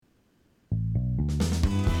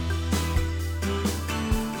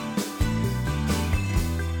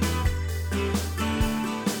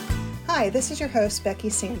Hi, this is your host,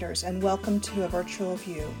 Becky Sanders, and welcome to A Virtual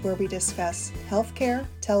View, where we discuss healthcare,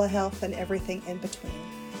 telehealth, and everything in between.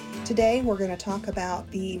 Today, we're going to talk about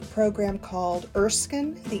the program called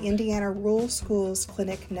Erskine, the Indiana Rural Schools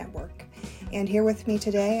Clinic Network. And here with me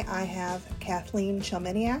today, I have Kathleen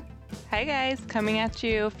Chelminiak. Hi guys, coming at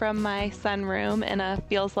you from my sunroom in a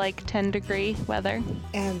feels like 10-degree weather.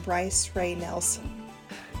 And Bryce Ray Nelson.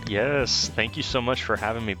 Yes, thank you so much for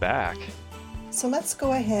having me back. So let's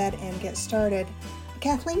go ahead and get started.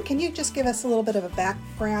 Kathleen, can you just give us a little bit of a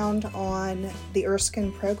background on the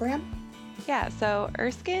Erskine program? Yeah, so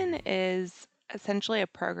Erskine is essentially a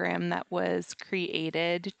program that was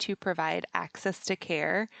created to provide access to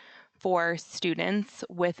care for students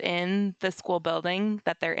within the school building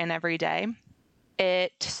that they're in every day.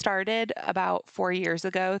 It started about 4 years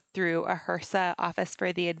ago through a HRSA, Office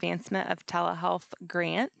for the Advancement of Telehealth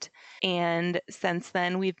grant. And since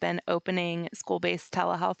then, we've been opening school-based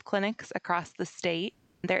telehealth clinics across the state.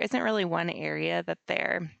 There isn't really one area that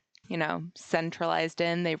they're, centralized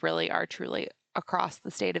in. They really are truly across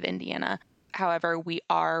the state of Indiana. However, we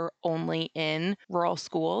are only in rural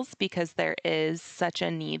schools because there is such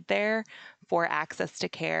a need there for access to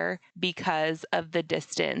care because of the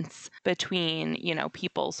distance between,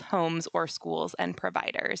 people's homes or schools and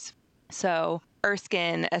providers. So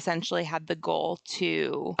Erskine essentially had the goal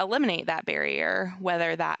to eliminate that barrier,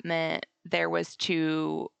 whether that meant there was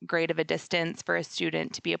too great of a distance for a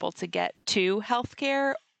student to be able to get to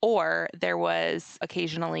healthcare, or there was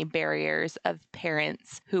occasionally barriers of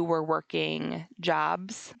parents who were working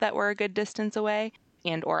jobs that were a good distance away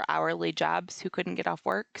and or hourly jobs who couldn't get off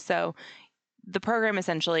work. So the program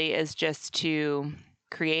essentially is just to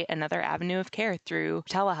create another avenue of care through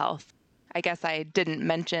telehealth. I guess I didn't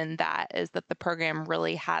mention that is that the program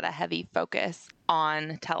really had a heavy focus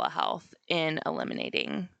on telehealth in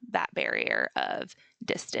eliminating that barrier of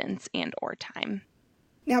distance and or time.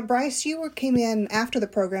 Now, Bryce, you came in after the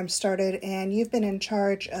program started, and you've been in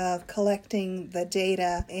charge of collecting the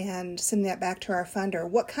data and sending that back to our funder.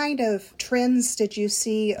 What kind of trends did you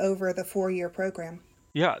see over the 4-year program?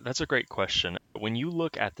 Yeah, that's a great question. When you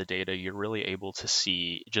look at the data, you're really able to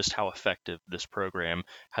see just how effective this program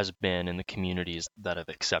has been in the communities that have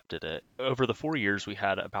accepted it. Over the 4 years, we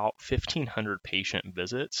had about 1,500 patient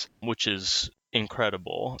visits, which is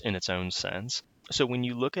incredible in its own sense. So when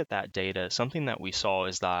you look at that data, something that we saw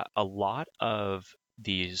is that a lot of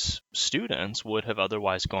these students would have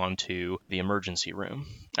otherwise gone to the emergency room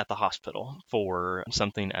at the hospital for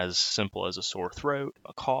something as simple as a sore throat,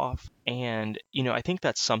 a cough. And, I think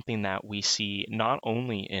that's something that we see not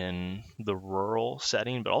only in the rural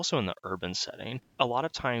setting, but also in the urban setting. A lot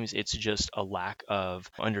of times it's just a lack of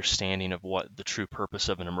understanding of what the true purpose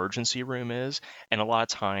of an emergency room is. And a lot of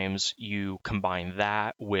times you combine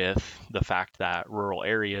that with the fact that rural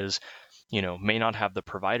areas may not have the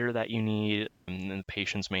provider that you need, and the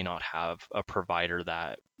patients may not have a provider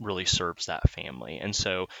that really serves that family. And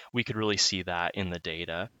so we could really see that in the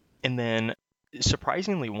data. And then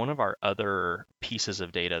surprisingly, one of our other pieces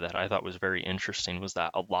of data that I thought was very interesting was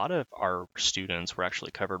that a lot of our students were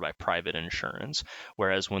actually covered by private insurance,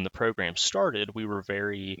 whereas when the program started, we were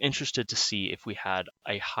very interested to see if we had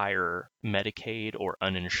a higher Medicaid or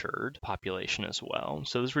uninsured population as well.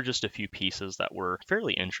 So those were just a few pieces that were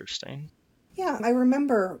fairly interesting. Yeah, I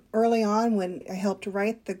remember early on when I helped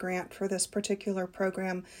write the grant for this particular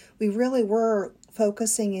program, we really were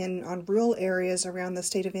focusing in on rural areas around the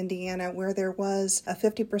state of Indiana where there was a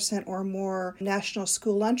 50% or more national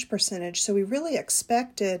school lunch percentage. So we really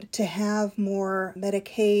expected to have more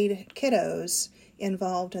Medicaid kiddos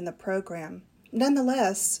involved in the program.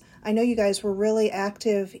 Nonetheless, I know you guys were really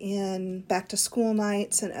active in back to school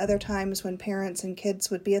nights and other times when parents and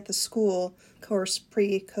kids would be at the school, of course,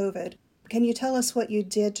 pre-COVID. Can you tell us what you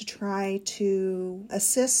did to try to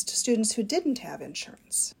assist students who didn't have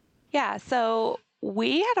insurance? Yeah, so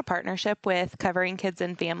we had a partnership with Covering Kids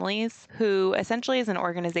and Families, who essentially is an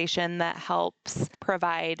organization that helps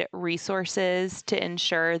provide resources to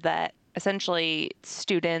ensure that essentially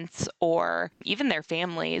students or even their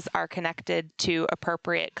families are connected to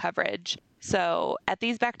appropriate coverage. So at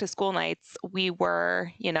these back to school nights, we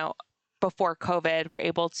were, before COVID,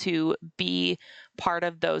 able to be part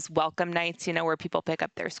of those welcome nights, where people pick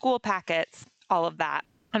up their school packets, all of that.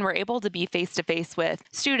 And we're able to be face to face with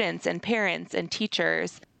students and parents and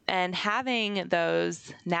teachers. And having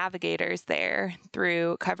those navigators there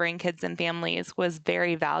through Covering Kids and Families was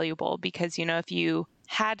very valuable because, if you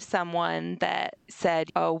had someone that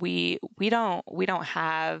said, "Oh, we don't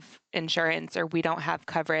have insurance or we don't have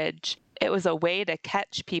coverage," it was a way to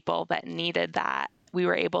catch people that needed that we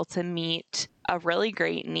were able to meet a really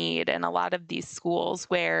great need in a lot of these schools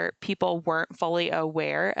where people weren't fully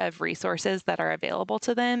aware of resources that are available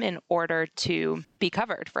to them in order to be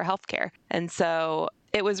covered for healthcare. And so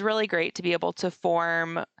it was really great to be able to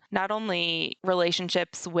form not only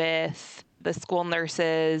relationships with the school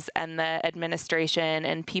nurses and the administration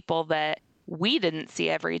and people that we didn't see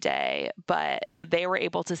every day, but they were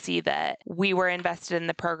able to see that we were invested in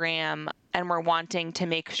the program and were wanting to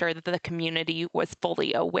make sure that the community was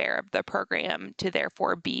fully aware of the program to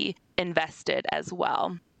therefore be invested as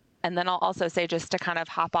well. And then I'll also say, just to kind of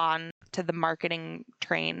hop on to the marketing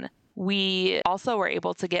train, we also were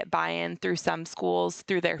able to get buy-in through some schools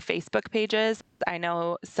through their Facebook pages. I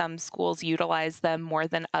know some schools utilize them more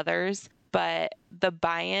than others, but the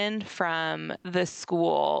buy-in from the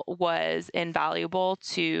school was invaluable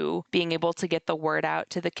to being able to get the word out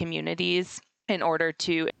to the communities in order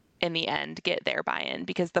to, in the end, get their buy-in,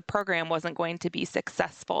 because the program wasn't going to be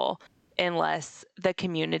successful unless the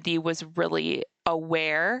community was really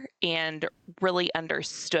aware and really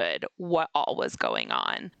understood what all was going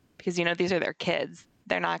on. Because, these are their kids.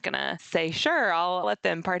 They're not going to say, sure, I'll let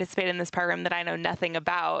them participate in this program that I know nothing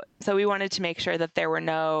about. So we wanted to make sure that there were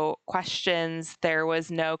no questions, there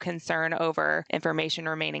was no concern over information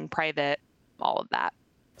remaining private, all of that.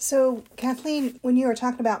 So, Kathleen, when you were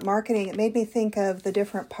talking about marketing, it made me think of the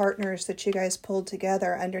different partners that you guys pulled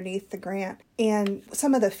together underneath the grant. And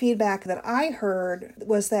some of the feedback that I heard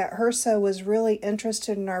was that HRSA was really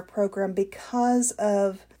interested in our program because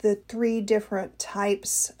of the 3 different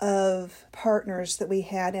types of partners that we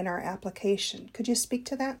had in our application. Could you speak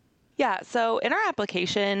to that? Yeah, so in our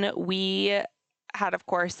application, we had, of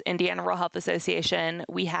course, Indiana Rural Health Association.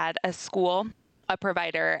 We had a school, a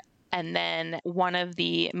provider, and then one of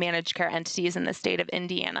the managed care entities in the state of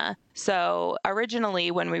Indiana. So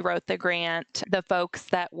originally, when we wrote the grant, the folks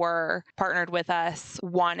that were partnered with us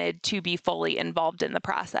wanted to be fully involved in the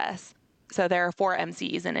process. So there are 4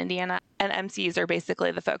 MCEs in Indiana, and MCEs are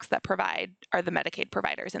basically the folks that are the Medicaid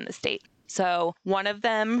providers in the state. So one of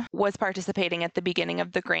them was participating at the beginning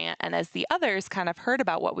of the grant, and as the others kind of heard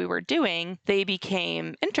about what we were doing, they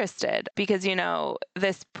became interested because,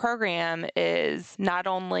 this program is not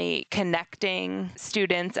only connecting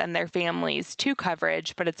students and their families to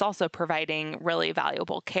coverage, but it's also providing really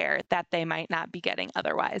valuable care that they might not be getting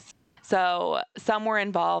otherwise. So some were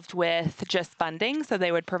involved with just funding. So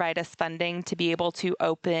they would provide us funding to be able to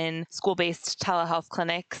open school-based telehealth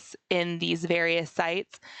clinics in these various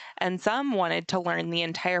sites. And some wanted to learn the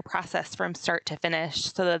entire process from start to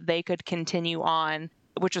finish so that they could continue on,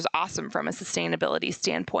 which was awesome from a sustainability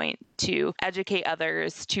standpoint, to educate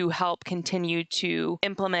others, to help continue to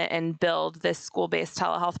implement and build this school-based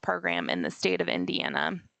telehealth program in the state of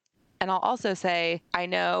Indiana. And I'll also say, I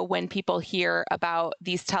know when people hear about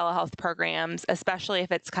these telehealth programs, especially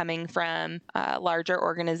if it's coming from a larger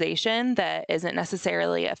organization that isn't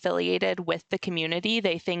necessarily affiliated with the community,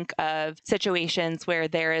 they think of situations where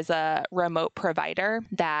there is a remote provider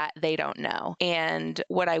that they don't know. And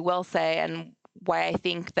what I will say, and why I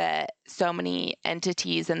think that so many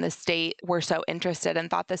entities in the state were so interested and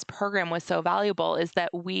thought this program was so valuable, is that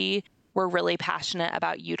we were really passionate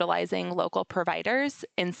about utilizing local providers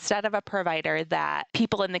instead of a provider that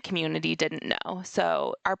people in the community didn't know.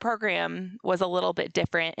 So our program was a little bit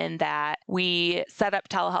different in that we set up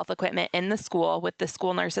telehealth equipment in the school with the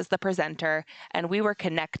school nurse as the presenter, and we were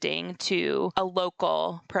connecting to a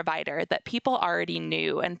local provider that people already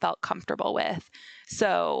knew and felt comfortable with.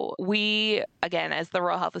 So we, again, as the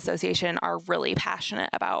Rural Health Association, are really passionate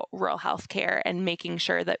about rural health care and making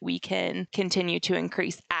sure that we can continue to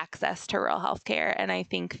increase access to rural health care. And I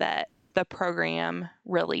think that the program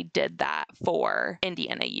really did that for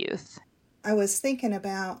Indiana youth. I was thinking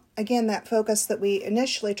about, again, that focus that we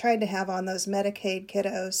initially tried to have on those Medicaid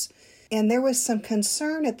kiddos. And there was some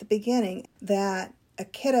concern at the beginning that a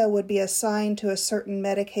kiddo would be assigned to a certain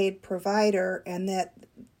Medicaid provider and that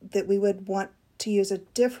we would want to use a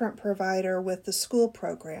different provider with the school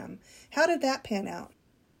program. How did that pan out?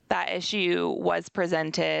 That issue was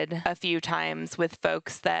presented a few times with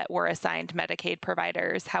folks that were assigned Medicaid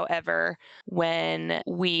providers. However, when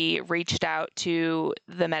we reached out to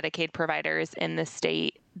the Medicaid providers in the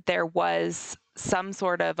state, there was some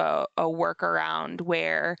sort of a workaround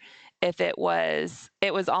where if it was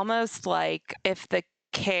almost like if the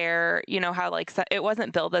care, how it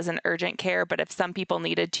wasn't billed as an urgent care, but if some people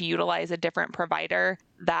needed to utilize a different provider,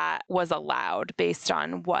 that was allowed based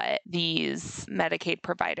on what these Medicaid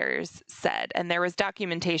providers said. And there was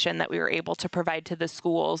documentation that we were able to provide to the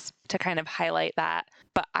schools to kind of highlight that,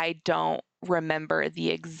 but I don't remember the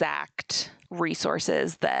exact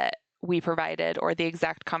resources that we provided or the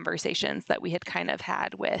exact conversations that we had kind of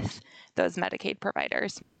had with those Medicaid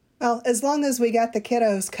providers. Well, as long as we got the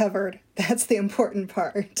kiddos covered, that's the important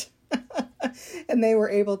part. And they were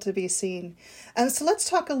able to be seen. So let's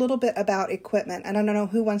talk a little bit about equipment. And I don't know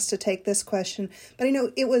who wants to take this question, but I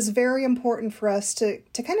know it was very important for us to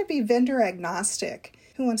kind of be vendor agnostic.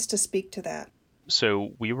 Who wants to speak to that? So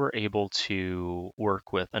we were able to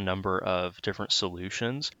work with a number of different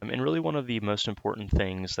solutions. And really one of the most important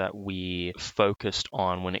things that we focused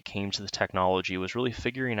on when it came to the technology was really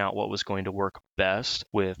figuring out what was going to work best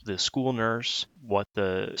with the school nurse, what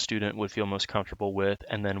the student would feel most comfortable with,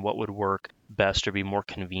 and then what would work best or be more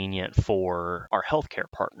convenient for our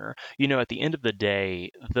healthcare partner. At the end of the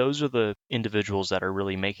day, those are the individuals that are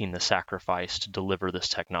really making the sacrifice to deliver this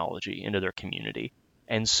technology into their community.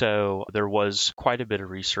 And so there was quite a bit of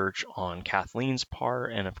research on Kathleen's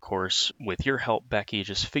part, and of course, with your help, Becky,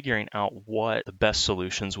 just figuring out what the best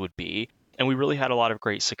solutions would be. And we really had a lot of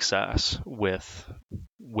great success with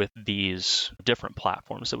these different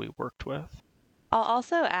platforms that we worked with. I'll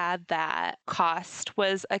also add that cost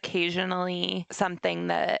was occasionally something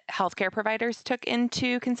that healthcare providers took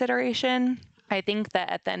into consideration. I think that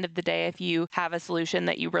at the end of the day, if you have a solution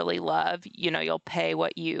that you really love, you'll pay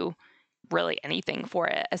really anything for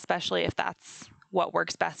it, especially if that's what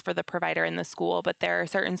works best for the provider in the school. But there are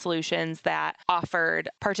certain solutions that offered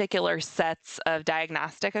particular sets of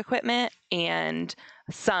diagnostic equipment and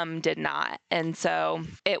some did not. And so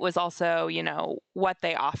it was also, what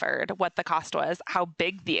they offered, what the cost was, how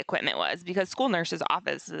big the equipment was, because school nurses'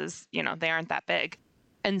 offices, they aren't that big.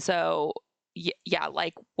 And so yeah,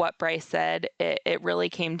 like what Bryce said, it really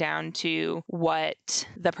came down to what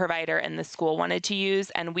the provider and the school wanted to use,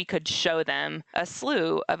 and we could show them a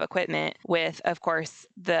slew of equipment with, of course,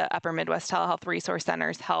 the Upper Midwest Telehealth Resource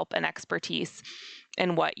Center's help and expertise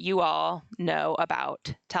in what you all know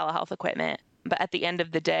about telehealth equipment. But at the end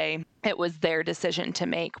of the day, it was their decision to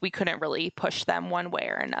make. We couldn't really push them one way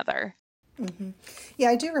or another. Mm-hmm. Yeah,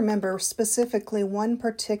 I do remember specifically one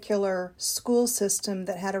particular school system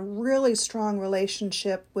that had a really strong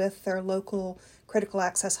relationship with their local critical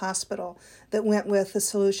access hospital that went with the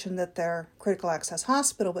solution that their critical access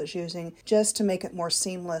hospital was using just to make it more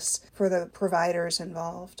seamless for the providers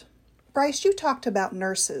involved. Bryce, you talked about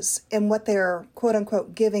nurses and what they're quote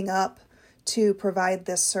unquote giving up to provide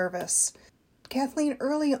this service. Kathleen,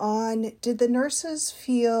 early on, did the nurses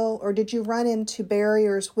feel, or did you run into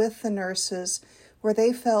barriers with the nurses where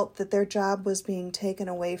they felt that their job was being taken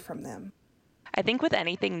away from them? I think with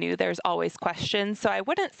anything new, there's always questions. So I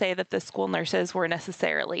wouldn't say that the school nurses were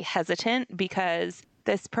necessarily hesitant because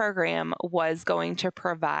this program was going to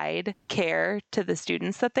provide care to the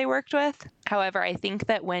students that they worked with. However, I think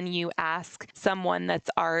that when you ask someone that's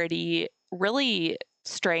already really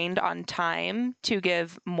strained on time to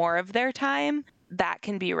give more of their time, that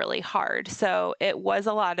can be really hard. So it was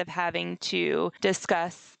a lot of having to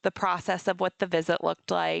discuss the process of what the visit looked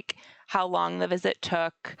like, how long the visit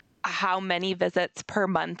took, how many visits per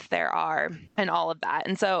month there are, and all of that.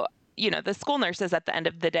 And so, the school nurses at the end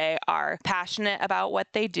of the day are passionate about what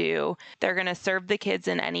they do. They're going to serve the kids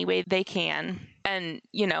in any way they can. And,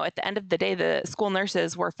 at the end of the day, the school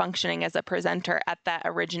nurses were functioning as a presenter at that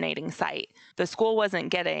originating site. The school wasn't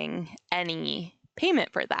getting any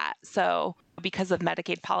payment for that. So because of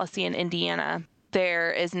Medicaid policy in Indiana,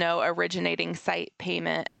 there is no originating site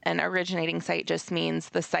payment. And originating site just means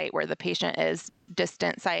the site where the patient is.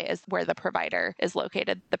 Distant site is where the provider is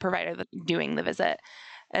located, the provider doing the visit.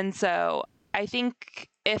 And so I think,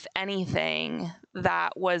 if anything,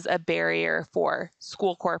 that was a barrier for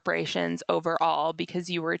school corporations overall, because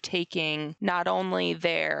you were taking not only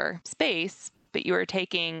their space, but you were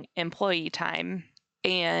taking employee time.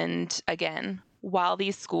 And again, while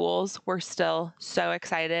these schools were still so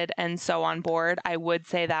excited and so on board, I would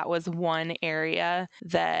say that was one area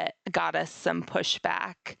that got us some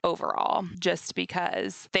pushback overall, just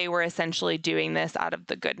because they were essentially doing this out of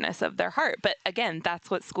the goodness of their heart. But again, that's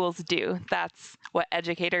what schools do. That's what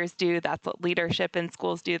educators do. That's what leadership in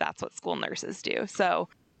schools do. That's what school nurses do. So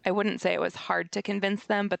I wouldn't say it was hard to convince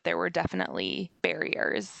them, but there were definitely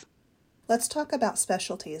barriers. Let's talk about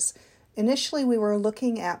specialties. Initially, we were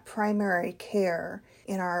looking at primary care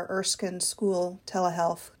in our Erskine School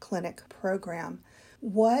Telehealth Clinic program.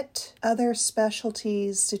 What other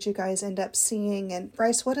specialties did you guys end up seeing? And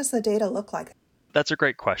Bryce, what does the data look like? That's a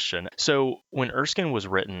great question. So when Erskine was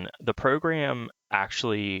written, the program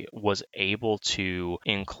actually was able to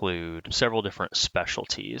include several different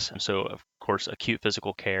specialties. So, of course, acute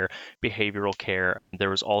physical care, behavioral care. There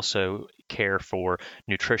was also care for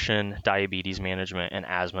nutrition, diabetes management, and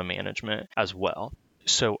asthma management as well.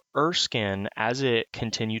 So Erskine, as it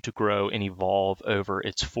continued to grow and evolve over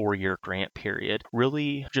its 4-year grant period,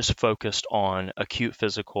 really just focused on acute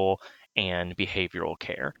physical and behavioral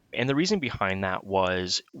care. And the reason behind that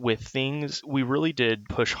was with things, we really did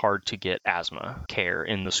push hard to get asthma care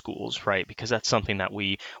in the schools, right? Because that's something that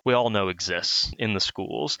we all know exists in the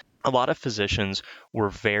schools. A lot of physicians were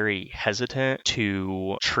very hesitant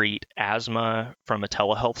to treat asthma from a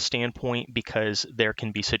telehealth standpoint because there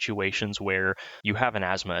can be situations where you have an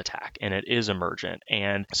asthma attack and it is emergent.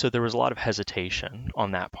 And so there was a lot of hesitation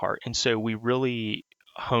on that part. And so we really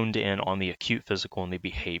honed in on the acute physical and the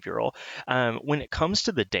behavioral. When it comes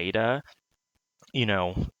to the data, you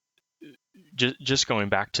know, just going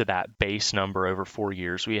back to that base number over 4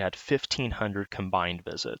 years, we had 1,500 combined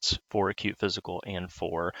visits for acute physical and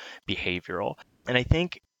for behavioral. And I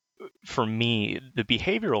think for me, the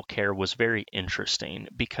behavioral care was very interesting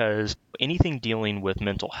because anything dealing with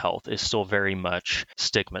mental health is still very much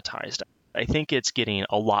stigmatized. I think it's getting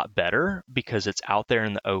a lot better because it's out there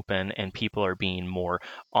in the open and people are being more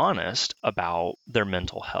honest about their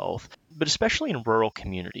mental health. But especially in rural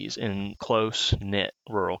communities, in close-knit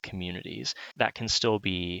rural communities, that can still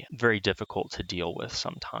be very difficult to deal with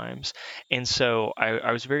sometimes. And so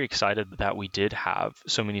I was very excited that we did have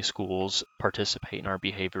so many schools participate in our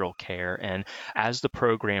behavioral care. And as the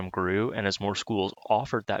program grew and as more schools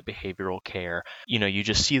offered that behavioral care, you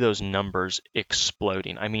just see those numbers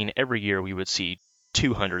exploding. I mean, every year we would see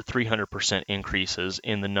 200, 300% increases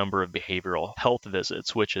in the number of behavioral health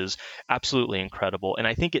visits, which is absolutely incredible. And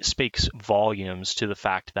I think it speaks volumes to the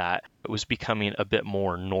fact that it was becoming a bit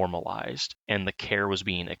more normalized and the care was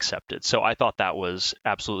being accepted. So I thought that was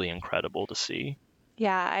absolutely incredible to see.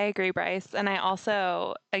 Yeah, I agree, Bryce. And I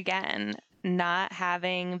also, again, not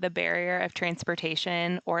having the barrier of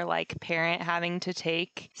transportation or like parent having to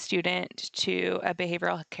take student to a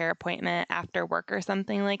behavioral care appointment after work or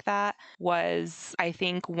something like that was, I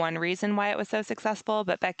think, one reason why it was so successful.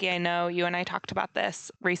 But Becky, I know you and I talked about this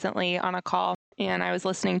recently on a call, and I was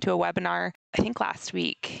listening to a webinar, I think last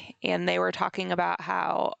week, and they were talking about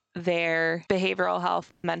how their behavioral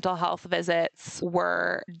health, mental health visits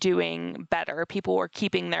were doing better. People were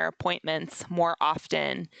keeping their appointments more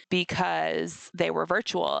often because they were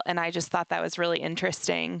virtual. And I just thought that was really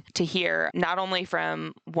interesting to hear, not only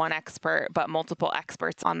from one expert, but multiple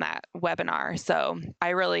experts on that webinar. So I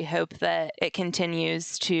really hope that it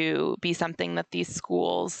continues to be something that these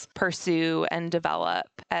schools pursue and develop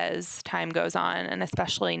as time goes on, and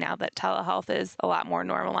especially now that telehealth is a lot more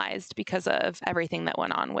normalized because of everything that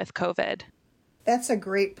went on with COVID. That's a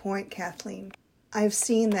great point, Kathleen. I've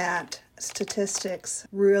seen that statistics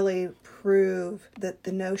really prove that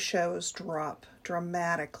the no-shows drop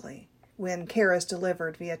dramatically when care is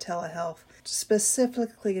delivered via telehealth,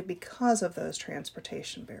 specifically because of those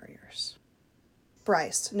transportation barriers.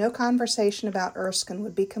 Bryce, no conversation about Erskine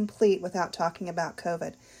would be complete without talking about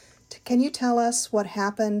COVID. Can you tell us what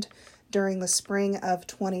happened during the spring of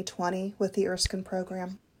 2020 with the Erskine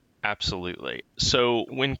program? Absolutely. So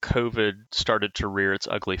when COVID started to rear its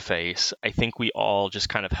ugly face, I think we all just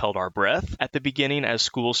kind of held our breath at the beginning as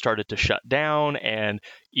schools started to shut down. And,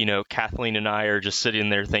 Kathleen and I are just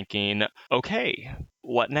sitting there thinking, okay,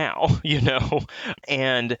 what now?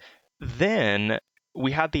 And then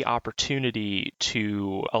we had the opportunity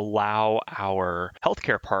to allow our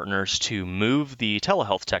healthcare partners to move the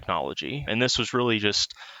telehealth technology. And this was really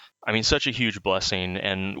just such a huge blessing.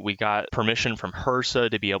 And we got permission from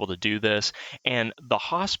HRSA to be able to do this. And the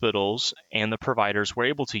hospitals and the providers were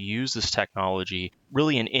able to use this technology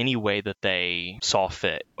really in any way that they saw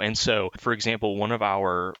fit. And so, for example, one of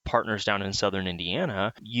our partners down in Southern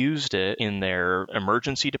Indiana used it in their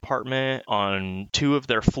emergency department on 2 of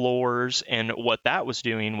their floors. And what that was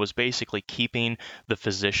doing was basically keeping the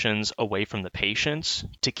physicians away from the patients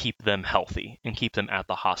to keep them healthy and keep them at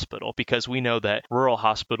the hospital. Because we know that rural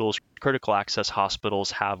hospitals, critical access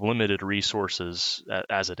hospitals have limited resources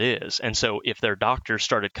as it is. And so if their doctors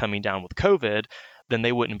started coming down with COVID, then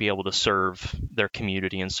they wouldn't be able to serve their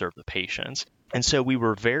community and serve the patients. And so we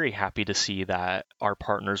were very happy to see that our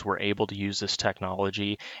partners were able to use this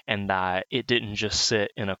technology and that it didn't just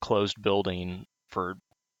sit in a closed building for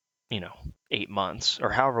 8 months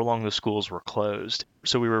or however long the schools were closed.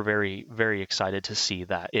 So we were very, very excited to see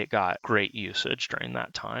that it got great usage during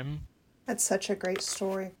that time. That's such a great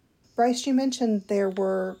story. Bryce, you mentioned there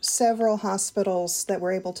were several hospitals that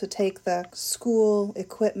were able to take the school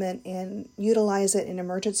equipment and utilize it in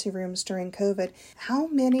emergency rooms during COVID. How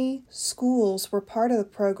many schools were part of the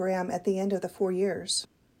program at the end of the 4 years?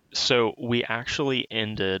 So we actually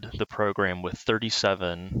ended the program with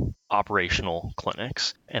 37 operational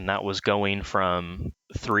clinics, and that was going from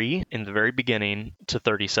 3 in the very beginning to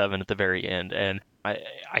 37 at the very end. And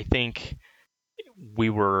I think we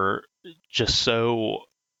were just so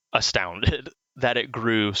astounded that it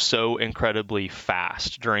grew so incredibly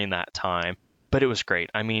fast during that time. But it was great.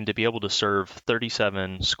 I mean, to be able to serve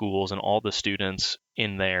 37 schools and all the students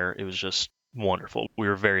in there, it was just wonderful. We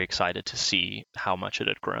were very excited to see how much it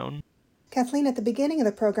had grown. Kathleen, at the beginning of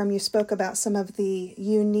the program, you spoke about some of the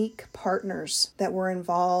unique partners that were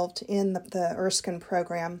involved in the Erskine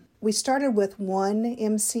program. We started with one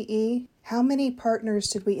MCE. How many partners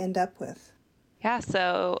did we end up with? Yeah,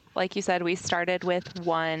 so like you said, we started with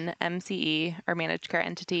one MCE, or managed care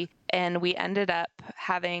entity, and we ended up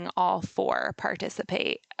having all 4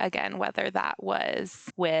 participate. Again, whether that was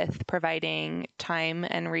with providing time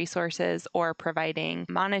and resources or providing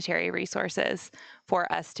monetary resources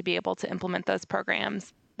for us to be able to implement those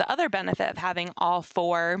programs. The other benefit of having all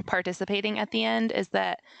 4 participating at the end is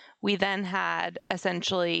that we then had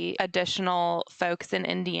essentially additional folks in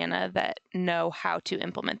Indiana that know how to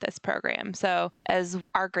implement this program. So as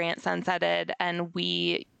our grant sunsetted and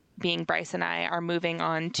we, being Bryce and I, are moving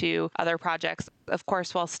on to other projects, of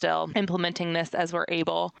course, while still implementing this as we're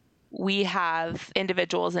able, we have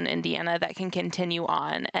individuals in Indiana that can continue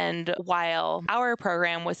on. And while our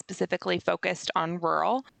program was specifically focused on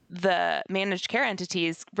rural, the managed care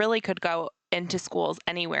entities really could go into schools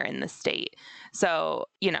anywhere in the state. So,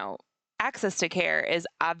 access to care is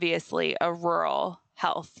obviously a rural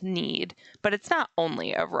health need, but it's not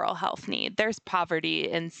only a rural health need. There's poverty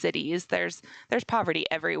in cities. There's poverty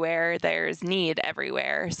everywhere. There's need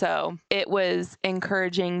everywhere. So it was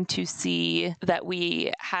encouraging to see that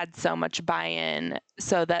we had so much buy-in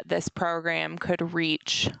so that this program could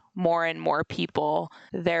reach more and more people,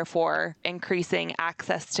 therefore increasing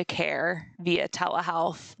access to care via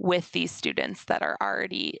telehealth with these students that are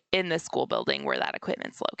already in the school building where that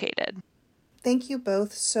equipment's located. Thank you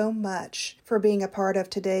both so much for being a part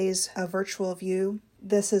of today's Virtual View.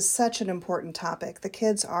 This is such an important topic. The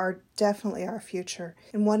kids are definitely our future.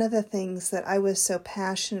 And one of the things that I was so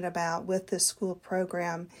passionate about with this school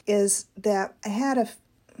program is that I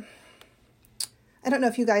don't know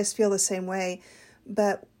if you guys feel the same way,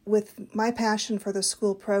 but with my passion for the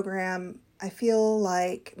school program, I feel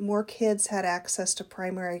like more kids had access to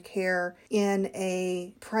primary care in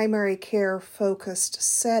a primary care focused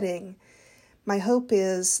setting. My hope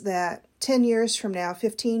is that 10 years from now,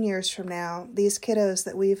 15 years from now, these kiddos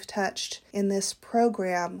that we've touched in this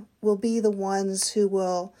program will be the ones who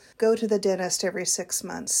will go to the dentist every 6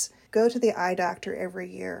 months, go to the eye doctor every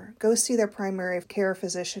year, go see their primary care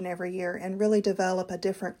physician every year, and really develop a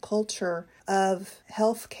different culture of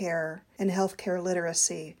healthcare and healthcare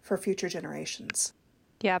literacy for future generations.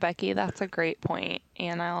 Yeah, Becky, that's a great point.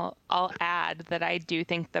 And I'll add that I do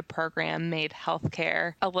think the program made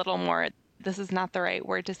healthcare a little more, this is not the right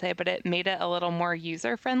word to say, but it made it a little more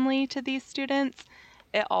user-friendly to these students.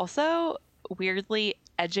 It also weirdly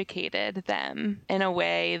educated them in a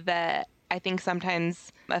way that I think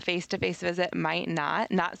sometimes a face-to-face visit might not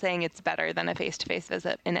saying it's better than a face-to-face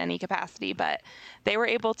visit in any capacity, but they were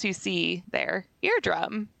able to see their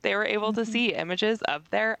eardrum. They were able to see images of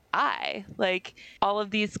their eye, like all of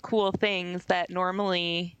these cool things that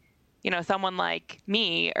normally, someone like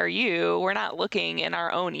me or you, we're not looking in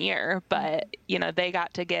our own ear, but, they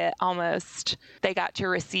got to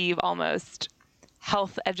receive almost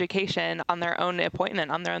health education on their own appointment,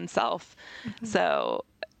 on their own self. Mm-hmm. So,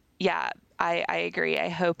 yeah, I agree. I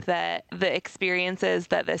hope that the experiences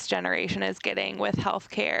that this generation is getting with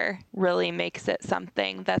healthcare really makes it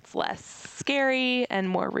something that's less scary and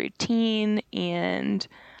more routine and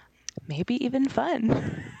maybe even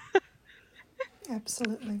fun.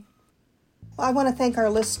 Absolutely. Well, I want to thank our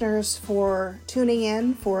listeners for tuning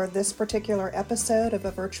in for this particular episode of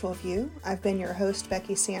A Virtual View. I've been your host,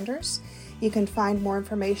 Becky Sanders. You can find more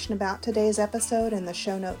information about today's episode in the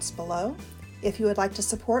show notes below. If you would like to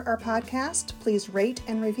support our podcast, please rate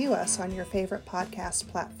and review us on your favorite podcast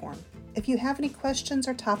platform. If you have any questions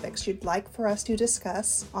or topics you'd like for us to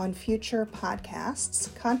discuss on future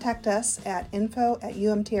podcasts, contact us at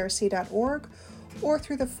info@umtrc.org or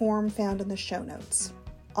through the form found in the show notes.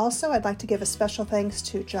 Also, I'd like to give a special thanks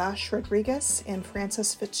to Josh Rodriguez and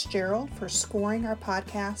Francis Fitzgerald for scoring our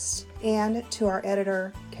podcasts, and to our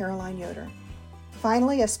editor, Caroline Yoder.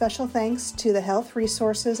 Finally, a special thanks to the Health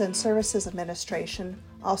Resources and Services Administration,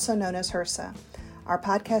 also known as HRSA. Our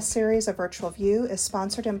podcast series, A Virtual View, is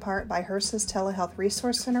sponsored in part by HRSA's Telehealth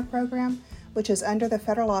Resource Center program, which is under the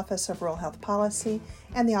Federal Office of Rural Health Policy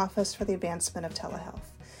and the Office for the Advancement of Telehealth.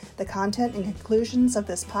 The content and conclusions of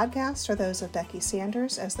this podcast are those of Becky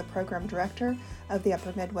Sanders as the Program Director of the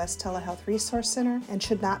Upper Midwest Telehealth Resource Center and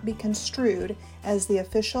should not be construed as the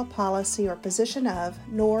official policy or position of,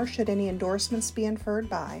 nor should any endorsements be inferred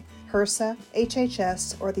by, HRSA,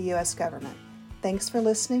 HHS, or the U.S. government. Thanks for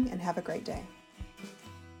listening and have a great day.